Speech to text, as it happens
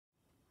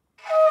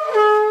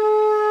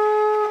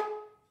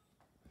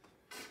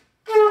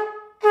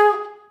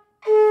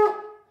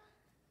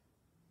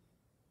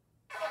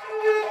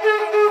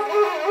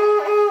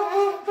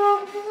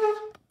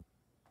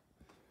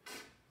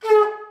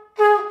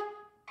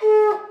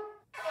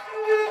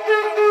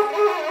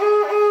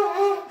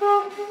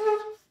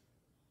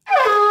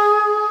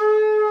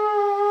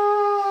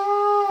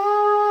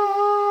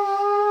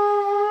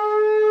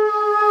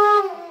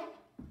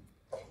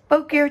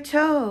Boker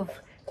Tov.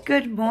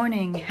 Good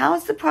morning.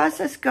 How's the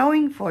process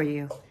going for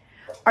you?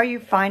 Are you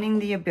finding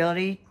the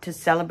ability to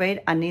celebrate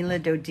Ani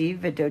L'Dodi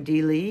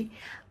V'Dodi Li?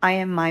 I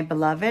am my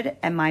beloved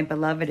and my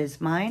beloved is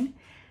mine.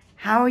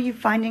 How are you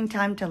finding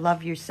time to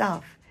love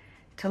yourself,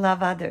 to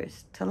love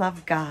others, to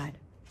love God?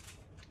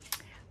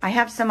 I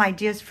have some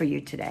ideas for you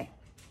today.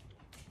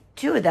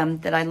 2 of them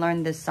that I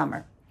learned this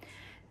summer.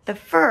 The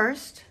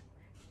first,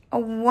 a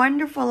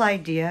wonderful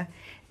idea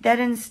that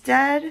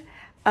instead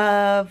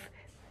of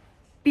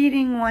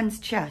beating one's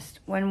chest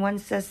when one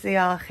says the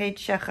Al-Chet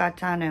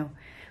Shechatanu,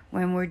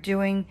 when we're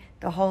doing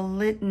the whole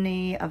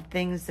litany of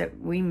things that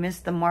we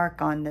missed the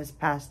mark on this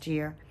past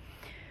year,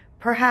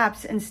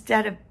 perhaps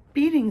instead of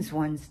beating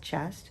one's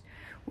chest,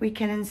 we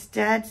can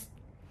instead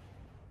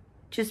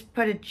just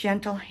put a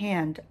gentle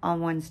hand on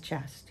one's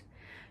chest,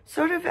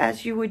 sort of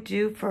as you would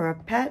do for a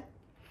pet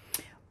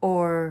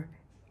or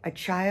a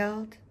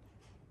child,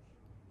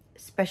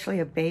 especially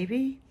a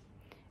baby,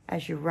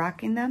 as you're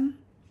rocking them.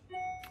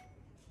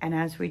 And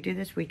as we do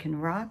this, we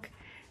can rock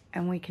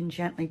and we can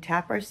gently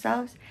tap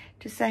ourselves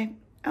to say,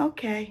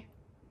 okay,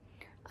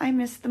 I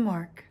missed the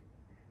mark.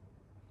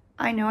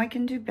 I know I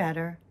can do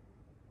better.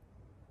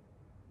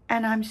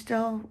 And I'm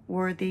still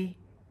worthy.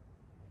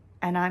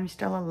 And I'm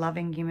still a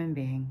loving human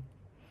being.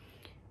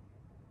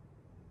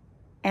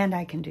 And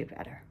I can do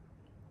better.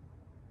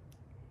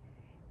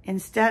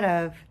 Instead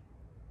of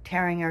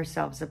tearing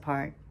ourselves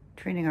apart,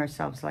 treating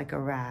ourselves like a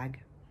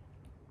rag.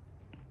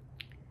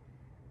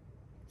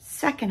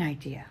 Second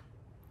idea,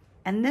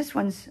 and this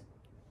one's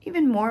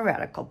even more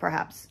radical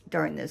perhaps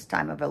during this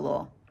time of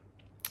Elul.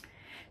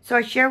 So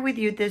I share with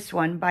you this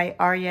one by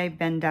Aryeh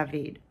Ben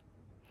David.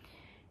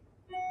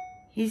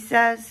 He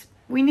says,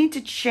 we need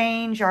to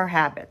change our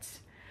habits.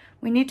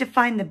 We need to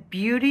find the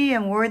beauty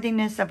and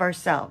worthiness of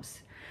ourselves.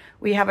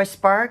 We have a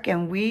spark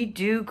and we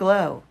do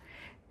glow.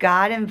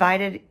 God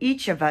invited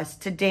each of us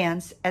to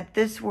dance at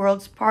this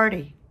world's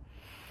party.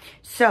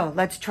 So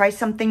let's try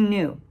something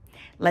new.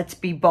 Let's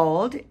be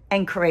bold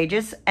and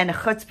courageous and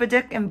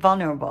chutzpahdik and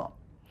vulnerable.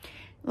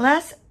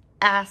 Let's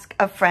ask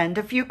a friend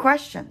a few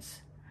questions.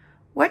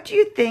 What do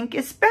you think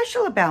is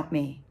special about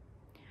me?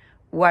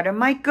 What are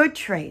my good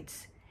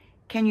traits?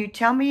 Can you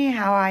tell me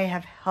how I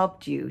have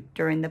helped you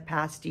during the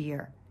past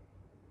year?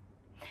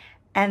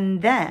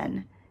 And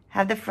then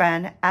have the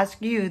friend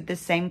ask you the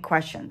same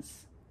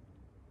questions.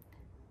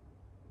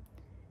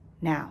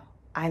 Now,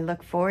 I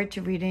look forward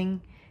to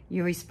reading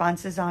your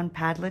responses on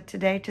Padlet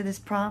today to this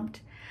prompt.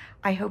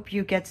 I hope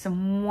you get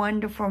some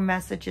wonderful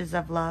messages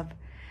of love.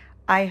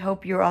 I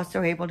hope you're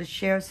also able to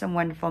share some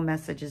wonderful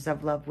messages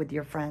of love with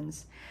your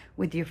friends,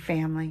 with your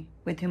family,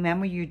 with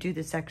whomever you do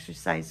this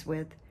exercise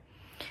with.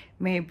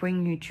 May it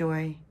bring you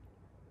joy.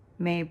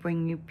 May it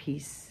bring you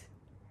peace.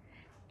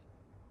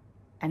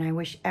 And I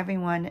wish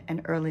everyone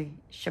an early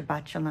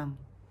Shabbat Shalom.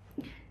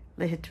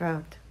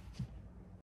 Lehitraot.